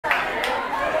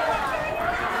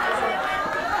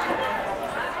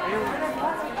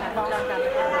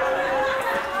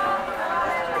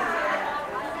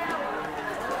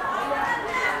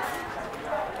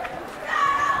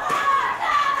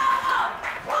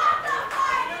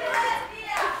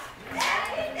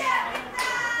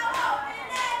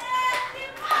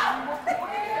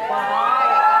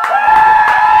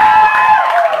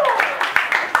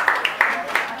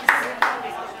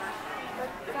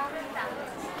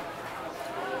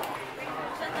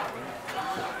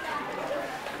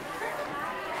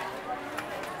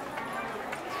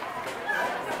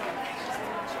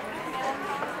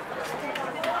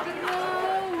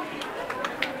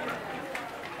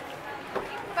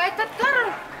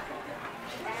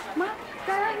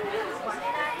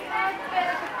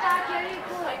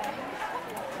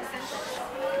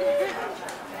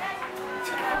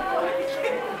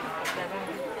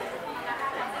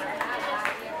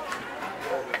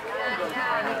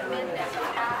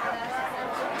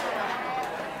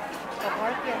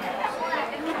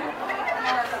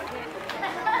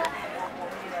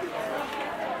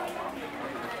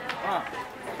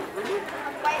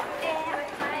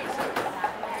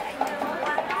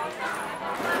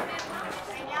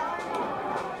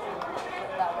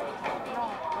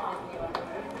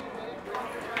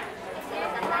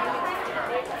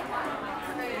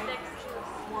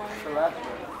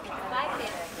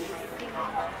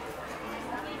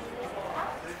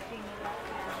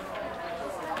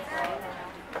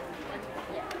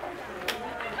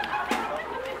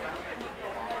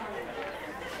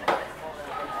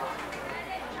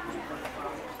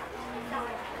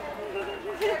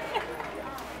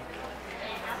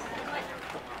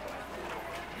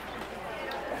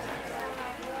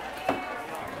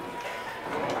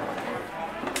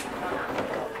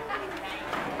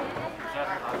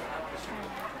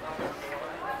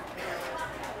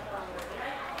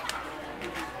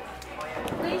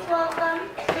Please welcome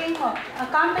Pingelapese, a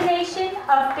combination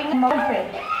of Pingelapese and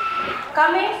Mokilese.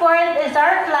 Coming forth is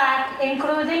our flag,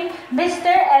 including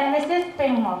Mr. and Mrs.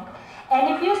 Pingelapese.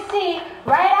 And if you see,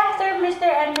 right after Mr.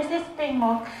 and Mrs.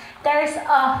 Pingelapese, there's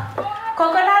a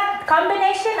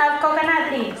combination of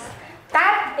coconut leaves.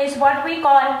 That is what we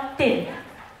call tin.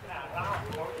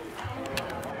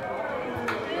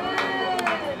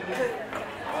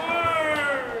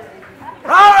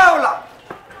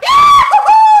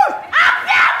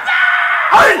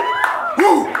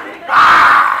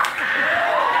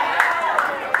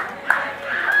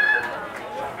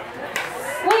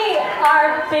 We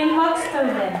are Pingelapese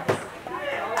students.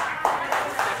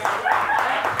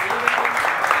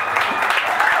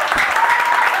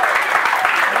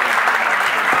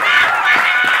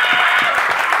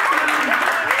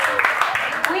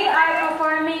 We are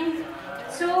performing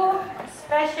two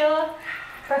special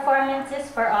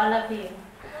performances for all of you.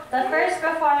 The first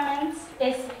performance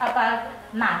is about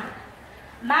math.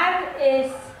 Math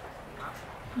is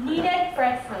kneaded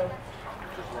breadfruit.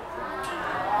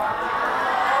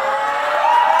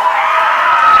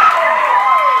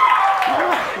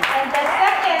 And the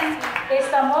second is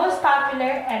the most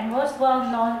popular and most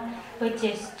well-known, which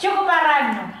is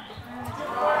chukuparano.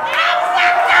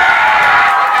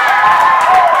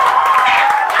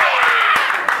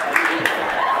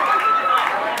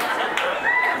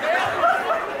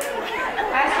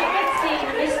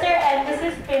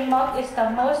 Is the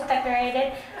most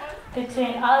decorated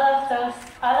between all of those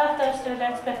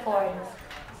students before you.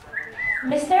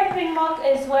 Mr.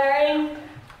 Pingelapese is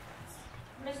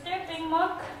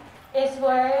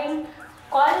wearing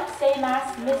called same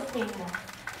as Miss Pingelapese.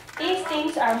 These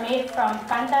things are made from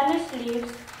pandanus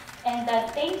leaves, and the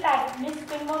thing that Miss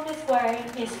Pingelapese is wearing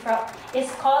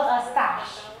is called a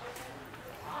sash.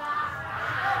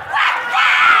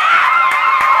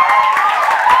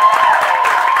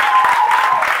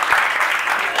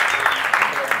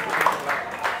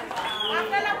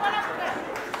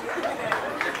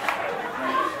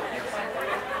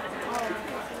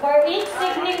 For each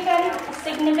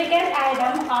significant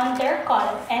item on their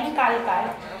call and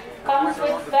kalkal comes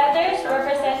with feathers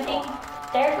representing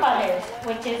their colors,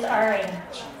 which is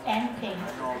orange and pink.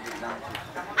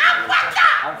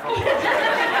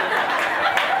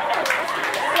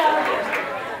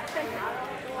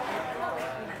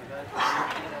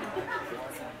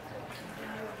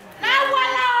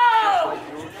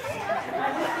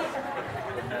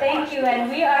 Thank you,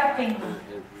 and we are Pingelapese.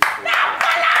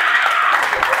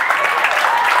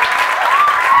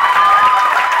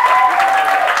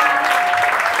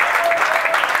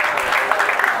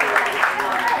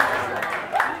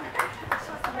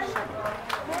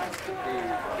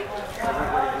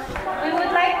 We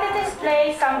would like to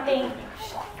display something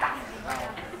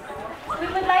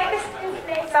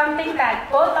that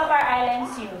both of our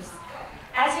islands use.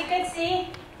 As you can see,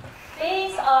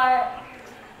 these are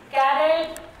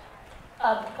gathered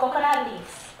coconut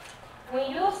leaves. We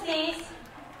use these,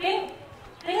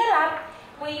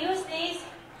 we use these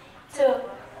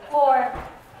for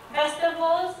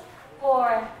festivals,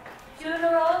 for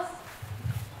funerals,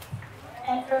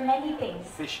 and for many things.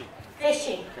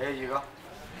 Fishing. There you go.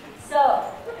 So,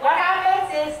 what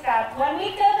happens is that when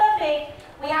we kill the pig,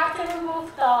 we have to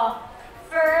remove the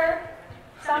fur,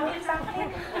 something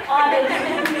on it.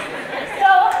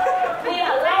 So, we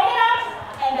light it up,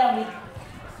 and then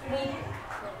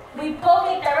we poke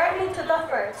it directly to the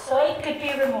fur, so it could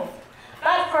be removed.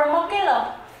 But for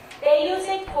Mokilese, they use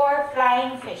it for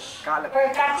flying fish,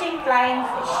 for catching flying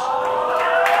fish.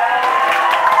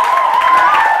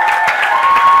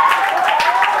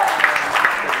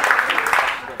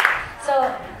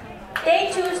 So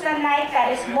they choose the night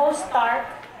that is most dark.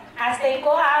 As they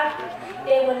go out,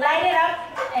 they would light it up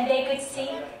and they could see,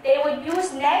 they would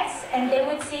use nets and they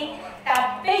would see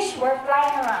that fish were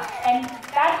flying around. And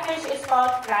that fish is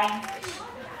called flying fish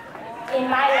in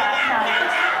my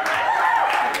language.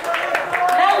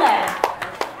 Langan.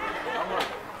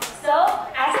 So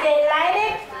as they light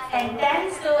it and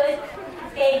dance to it,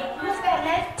 they use the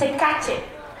net to catch it.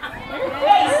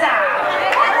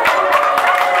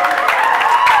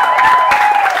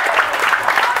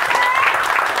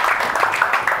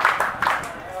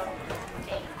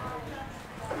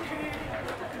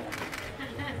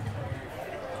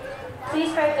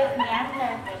 Please forgive me, I'm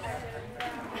nervous.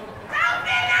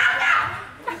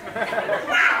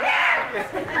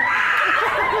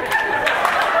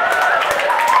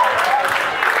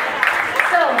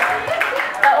 So,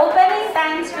 the opening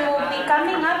dance we will be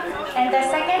coming up, and the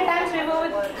second dance we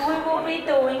will be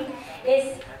doing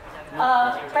is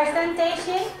a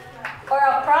presentation or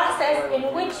a process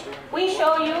in which we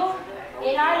show you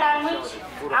in our language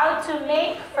how to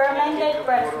make fermented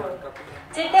breadfruit.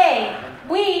 Today,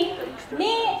 me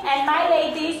and my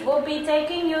ladies will be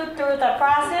taking you through the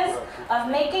process of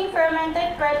making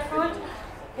fermented breadfruit,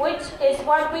 which is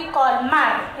what we call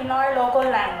mar in our local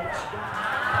language.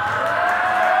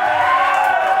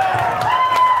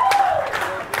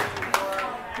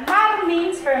 Mar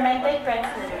means fermented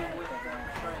breadfruit.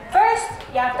 First,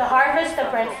 you have to harvest the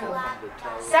breadfruit.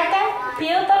 Second,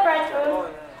 peel the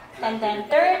breadfruit. And then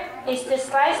third is to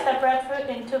slice the breadfruit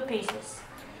into pieces.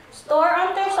 Store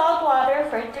under salt water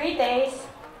for 3 days,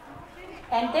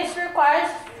 and this requires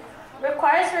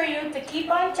for you to keep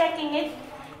on checking it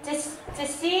to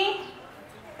see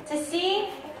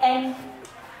and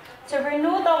to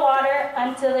renew the water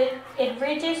until it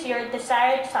reaches your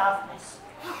desired softness.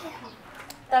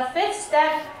 The fifth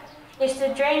step is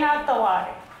to drain out the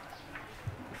water.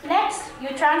 Next,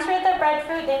 you transfer the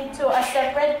breadfruit into a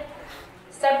separate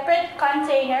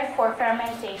container for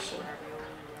fermentation.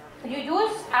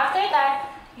 After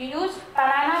that, you use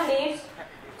banana leaves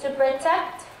to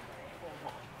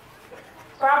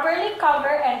properly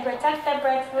cover and protect the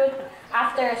breadfruit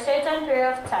after a certain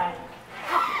period of time.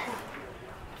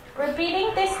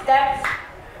 Repeating these steps,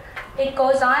 it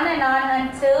goes on and on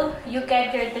until you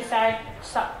get your desired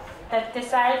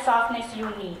softness you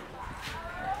need.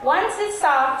 Once it's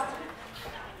soft,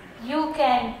 you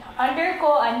can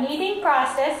undergo a kneading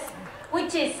process,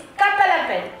 which is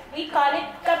kapalapit. We call it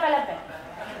kapalapit.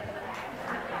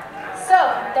 So,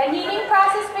 the kneading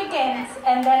process begins,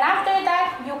 and then after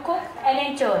that, you cook and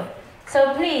enjoy.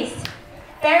 So please,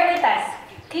 bear with us.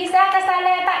 Kisa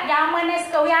kasaleta yamanes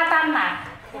kawiyatan na.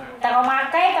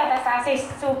 Tarumakay katasasi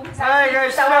soup. Hey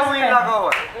guys, slow in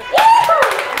ako.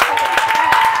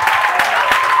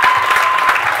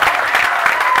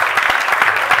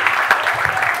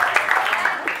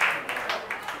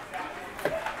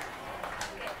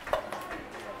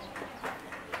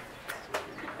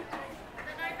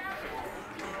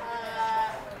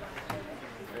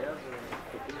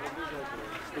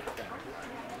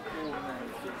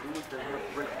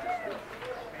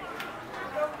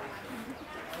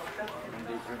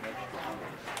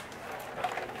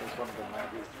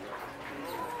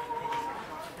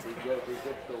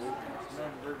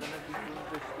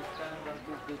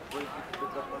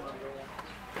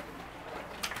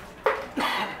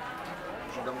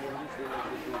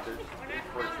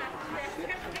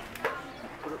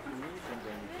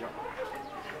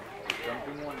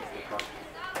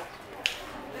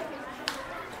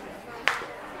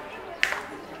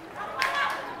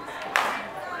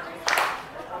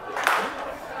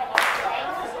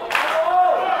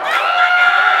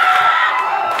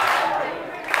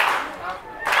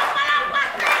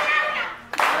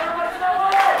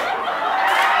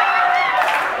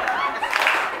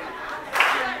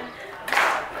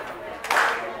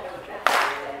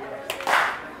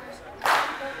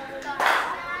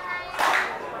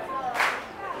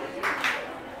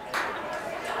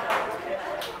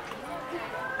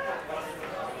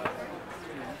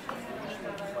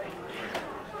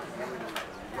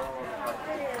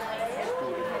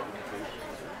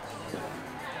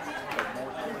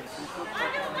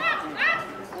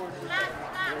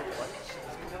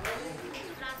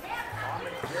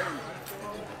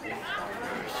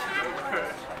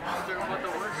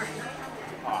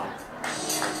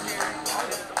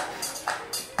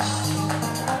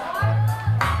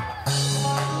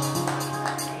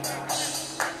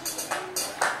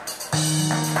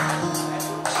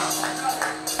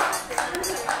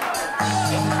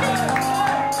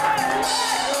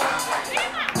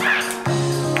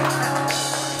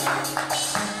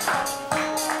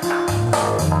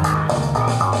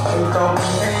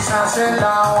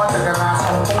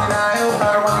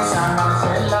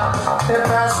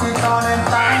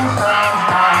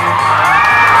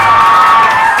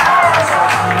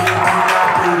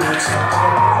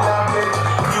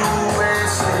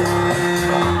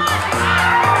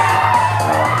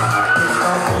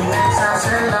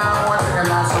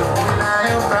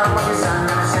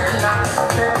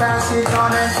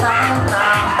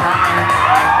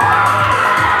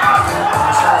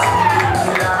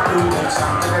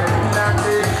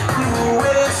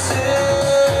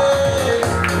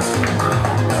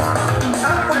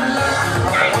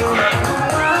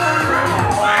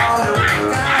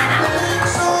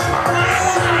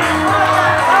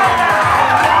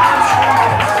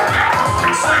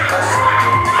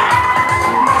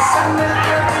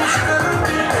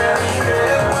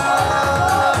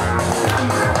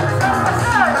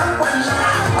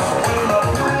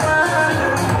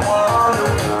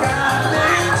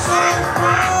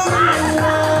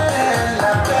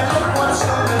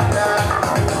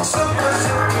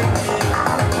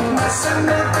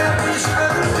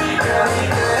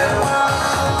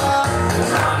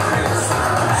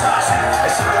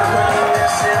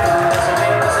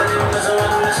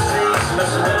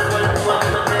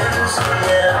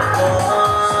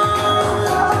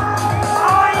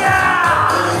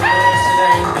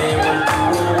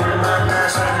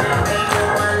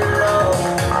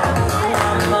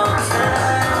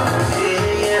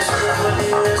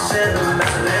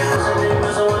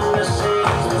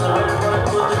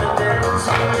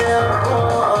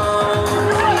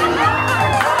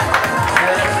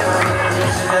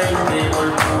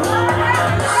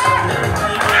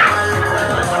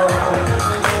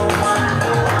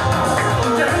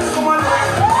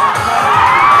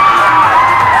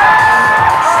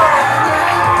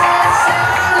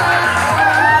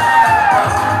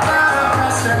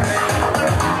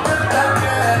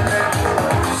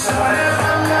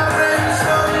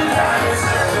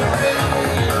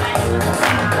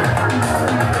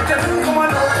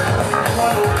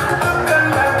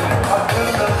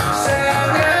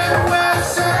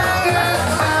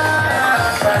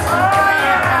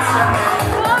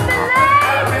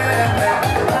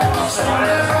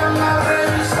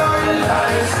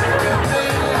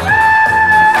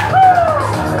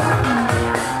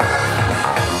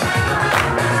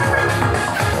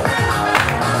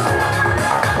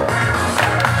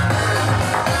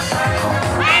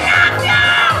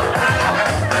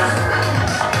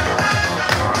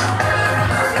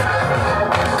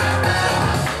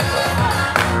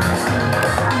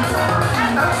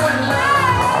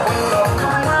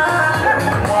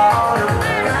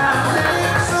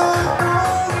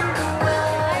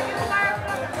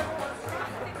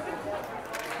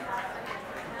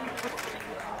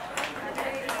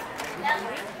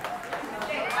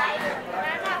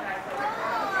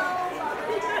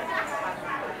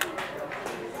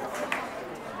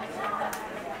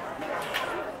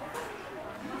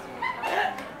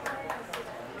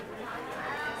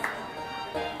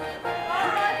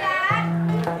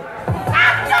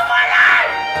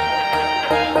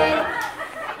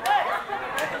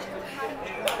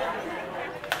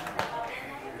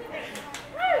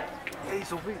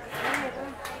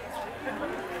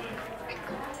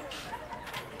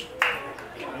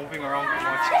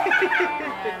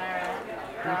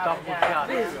 top good shot.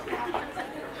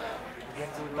 Get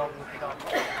two top good shot.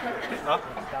 Huh?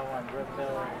 That one,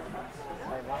 rebel.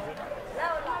 Like one week.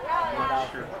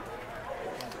 Sure.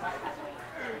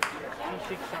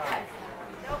 3-6 shot.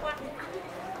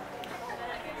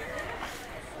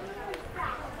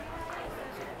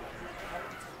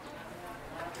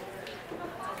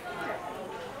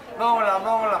 No wala,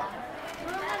 no wala.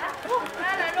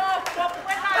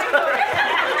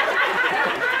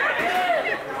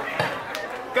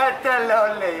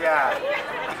 Catalole yan.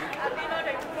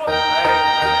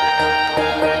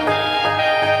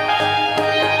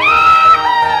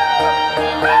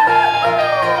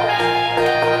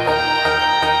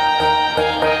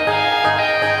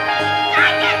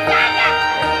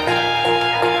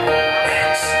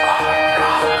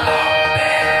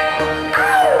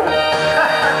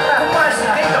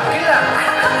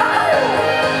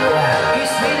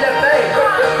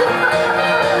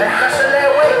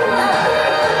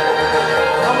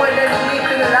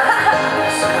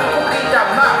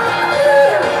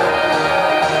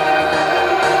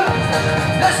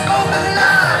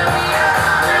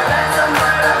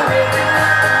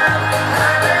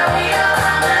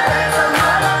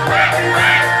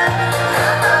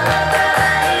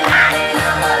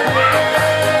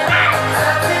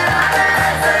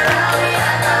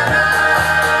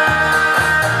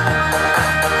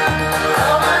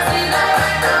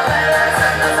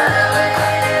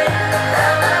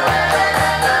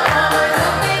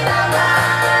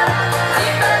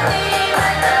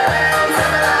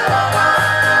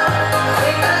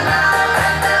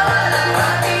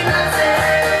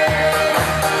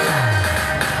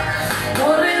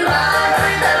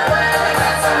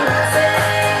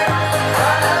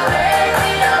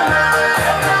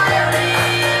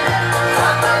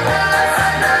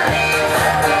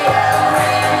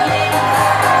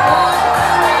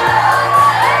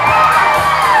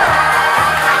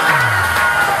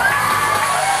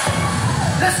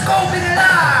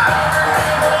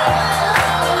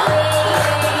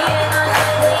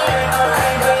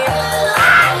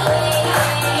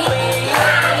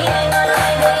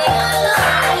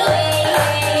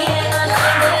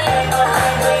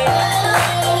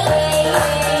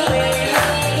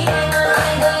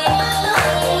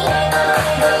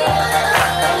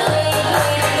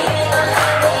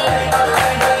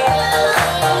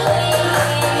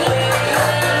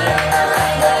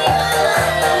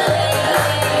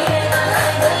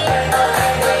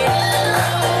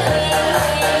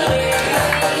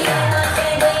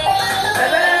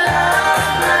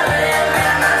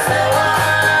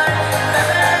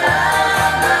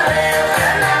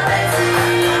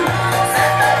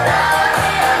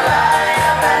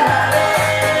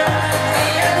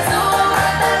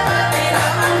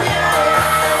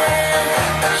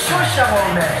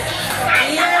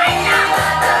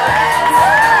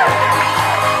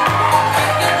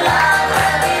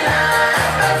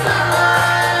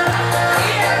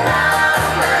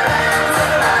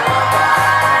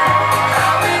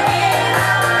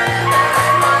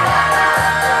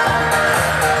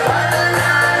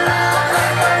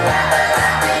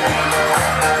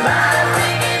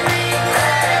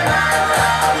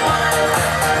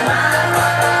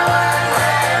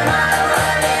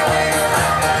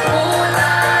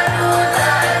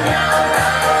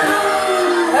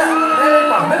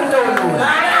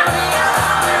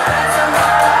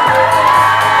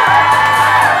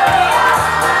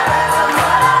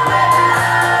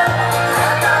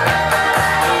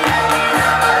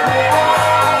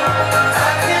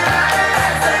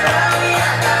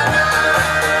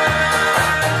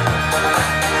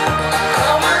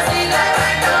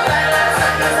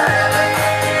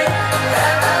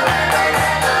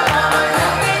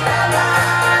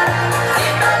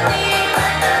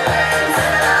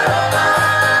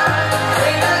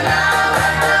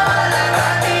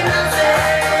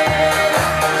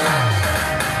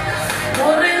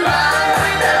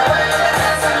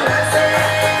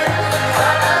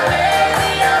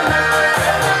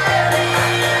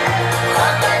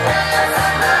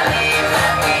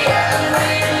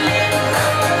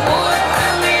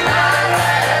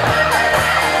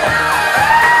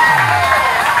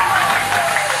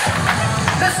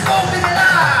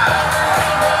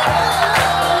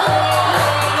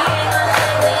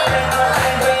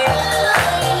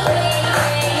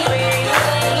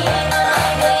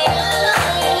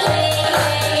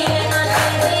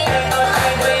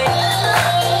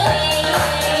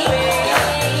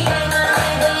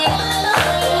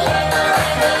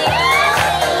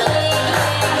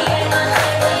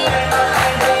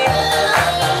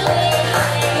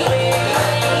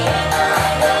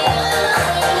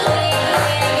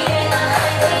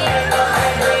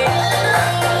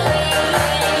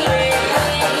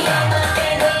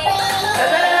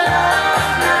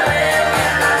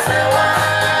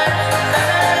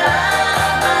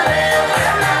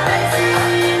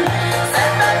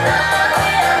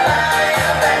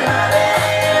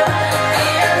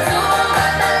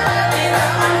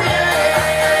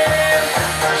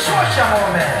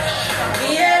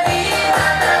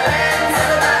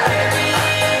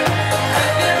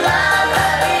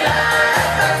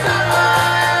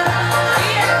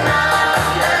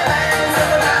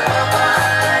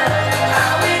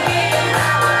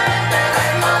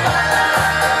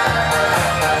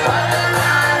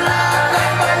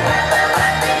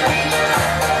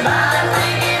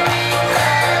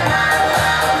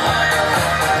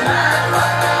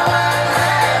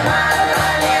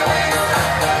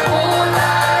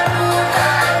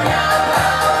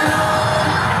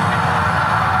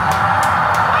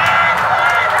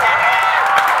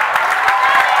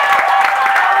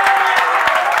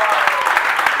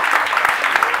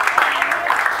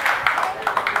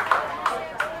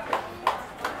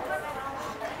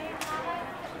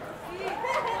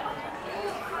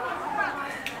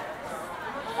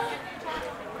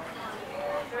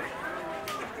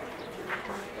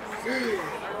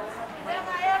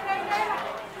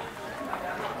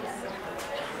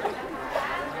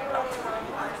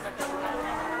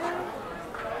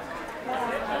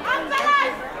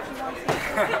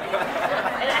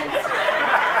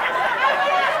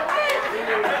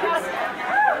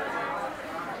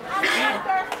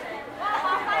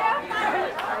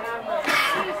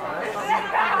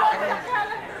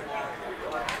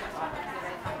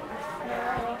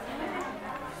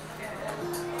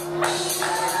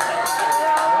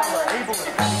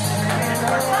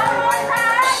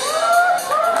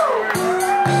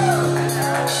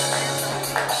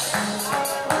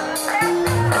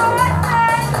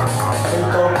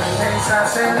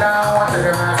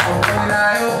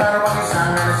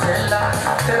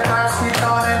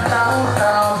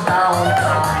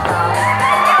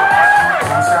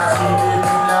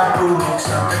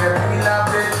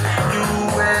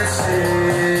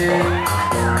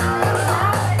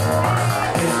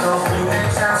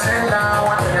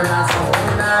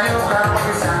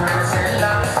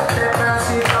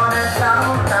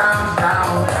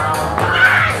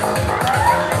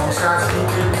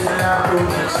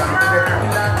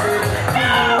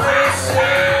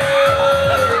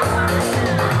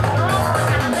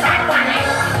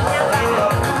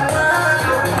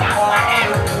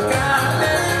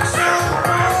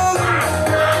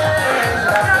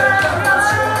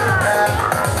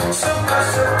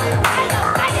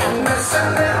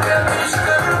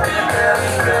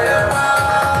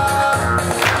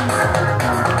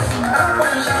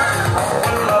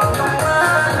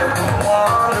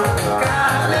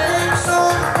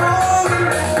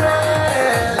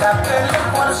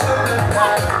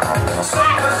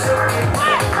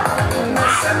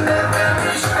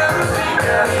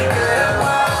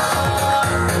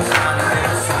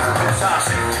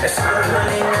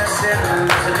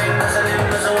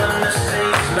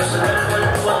 Es